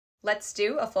Let's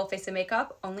do a full face of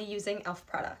makeup only using e.l.f.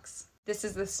 products. This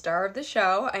is the star of the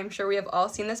show. I'm sure we have all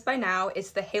seen this by now. It's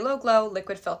the Halo Glow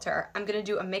Liquid Filter. I'm gonna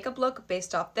do a makeup look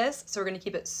based off this, so we're gonna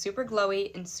keep it super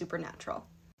glowy and super natural.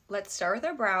 Let's start with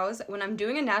our brows. When I'm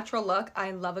doing a natural look,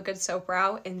 I love a good soap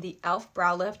brow, and the e.l.f.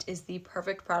 Brow Lift is the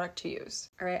perfect product to use.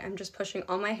 All right, I'm just pushing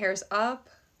all my hairs up.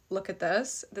 Look at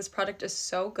this. This product is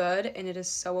so good, and it is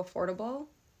so affordable.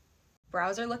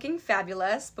 Brows are looking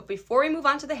fabulous, but before we move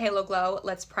on to the Halo Glow,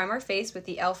 let's prime our face with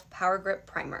the e.l.f. Power Grip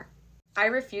Primer. I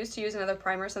refuse to use another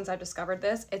primer since I've discovered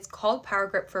this. It's called Power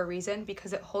Grip for a reason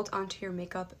because it holds onto your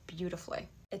makeup beautifully.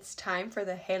 It's time for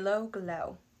the Halo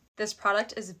Glow. This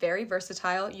product is very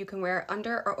versatile. You can wear it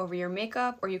under or over your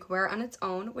makeup, or you can wear it on its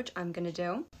own, which I'm gonna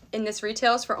do. And this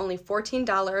retails for only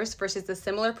 $14 versus the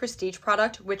similar prestige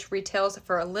product, which retails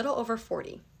for a little over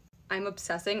 $40. I'm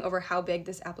obsessing over how big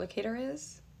this applicator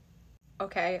is.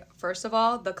 Okay, first of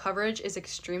all, the coverage is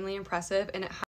extremely impressive, and it